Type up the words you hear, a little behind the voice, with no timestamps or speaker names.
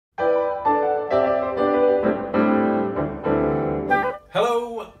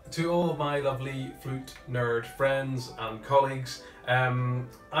To all of my lovely flute nerd friends and colleagues,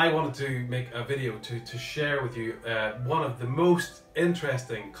 I wanted to make a video to share with you one of the most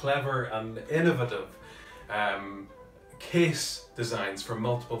interesting, clever and innovative case designs for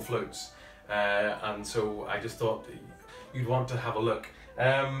multiple flutes, and so I just thought you'd want to have a look.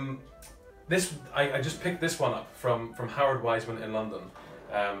 I just picked this one up from Howard Wiseman in London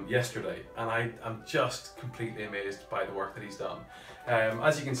yesterday, and I'm just completely amazed by the work that he's done.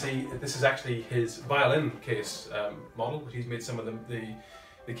 As you can see, this is actually his violin case model. He's made some of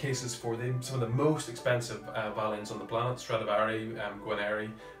the cases for some of the most expensive violins on the planet: Stradivari, Guarneri,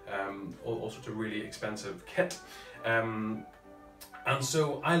 all sorts of really expensive kit. And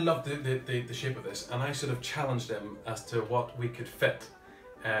so I loved the shape of this, and I sort of challenged him as to what we could fit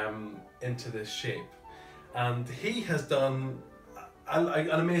into this shape, and he has done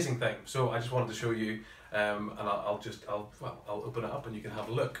an amazing thing. So I just wanted to show you, and I'll open it up and you can have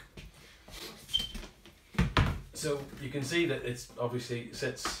a look. So you can see that it's obviously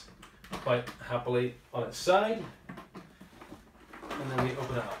sits quite happily on its side, and then we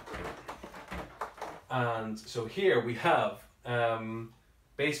open it up, and so here we have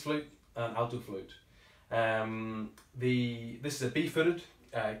bass flute and alto flute. This is a B-footed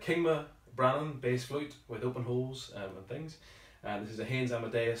Kingma Brannan bass flute with open holes and things. And this is a Haynes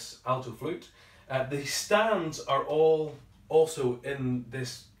Amadeus alto flute. The stands are all also in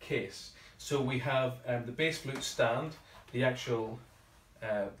this case. So we have the bass flute stand, the actual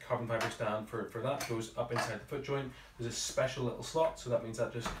carbon fibre stand for that goes up inside the foot joint. There's a special little slot, so that means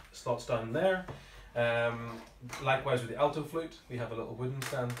that just slots down there. Likewise with the alto flute, we have a little wooden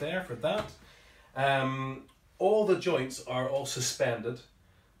stand there for that. All the joints are all suspended.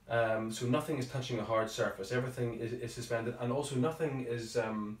 So nothing is touching a hard surface, everything is suspended, and also nothing is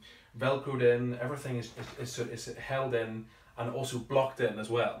velcroed in, everything is held in and also blocked in as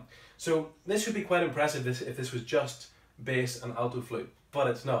well. So this should be quite impressive if this was just bass and alto flute, but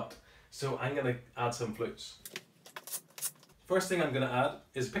it's not. So I'm going to add some flutes. First thing I'm going to add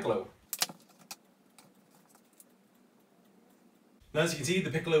is piccolo. Now, as you can see, the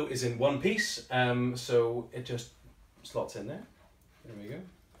piccolo is in one piece, so it just slots in there. There we go.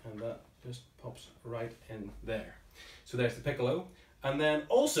 And that just pops right in there. So there's the piccolo, and then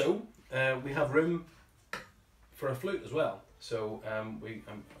also we have room for a flute as well. So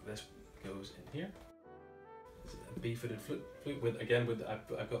this goes in here. It's a B-footed flute with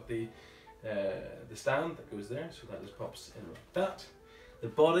I've got the stand that goes there, so that just pops in like that. The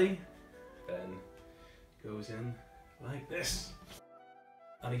body then goes in like this.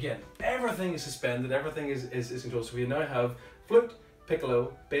 And again, everything is suspended, everything is controlled. So we now have flute,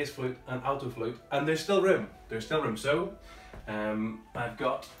 piccolo, bass flute and alto flute, and there's still room. So I've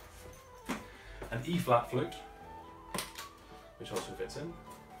got an E-flat flute, which also fits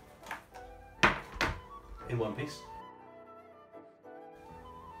in one piece.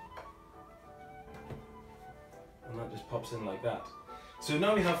 And that just pops in like that. So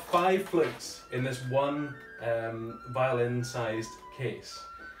now we have 5 flutes in this one violin-sized case.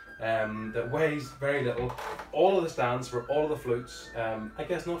 That weighs very little. All of the stands for all of the flutes, I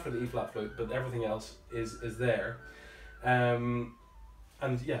guess not for the E-flat flute, but everything else is there. And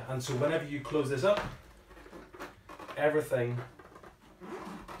so whenever you close this up, everything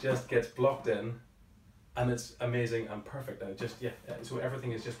just gets blocked in, and it's amazing and perfect. And so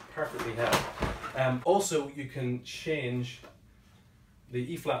everything is just perfectly held. Also, you can change the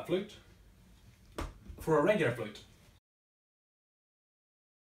E-flat flute for a regular flute.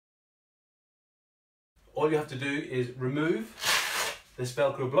 All you have to do is remove this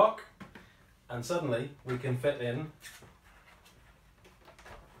Velcro block, and suddenly we can fit in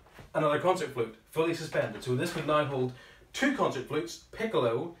another concert flute, fully suspended. So this would now hold 2 concert flutes,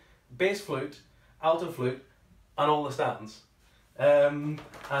 piccolo, bass flute, alto flute, and all the stands. And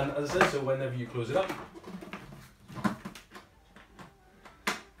as I said, so whenever you close it up,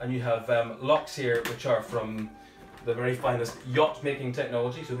 and you have locks here which are from the very finest yacht making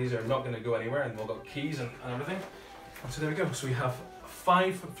technology, so these are not going to go anywhere, and we've got keys and everything. And so there we go. So we have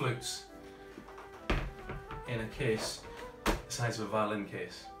 5 flutes in a case the size of a violin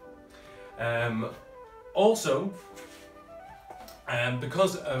case. Also,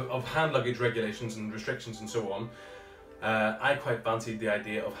 because of hand luggage regulations and restrictions and so on, I quite fancied the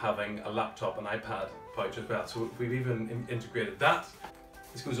idea of having a laptop and iPad pouch as well. So we've even integrated that.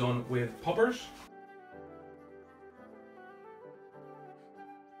 This goes on with poppers.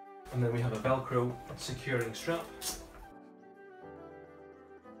 And then we have a Velcro securing strap.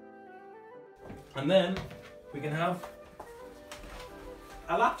 And then we can have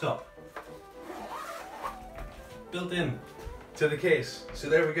a laptop built in. to the case. So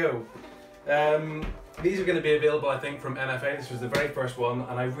there we go. These are going to be available, I think, from NFA. This was the very first one,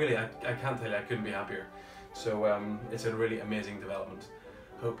 and I can't tell you, I couldn't be happier. So it's a really amazing development.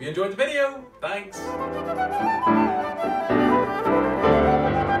 Hope you enjoyed the video. Thanks.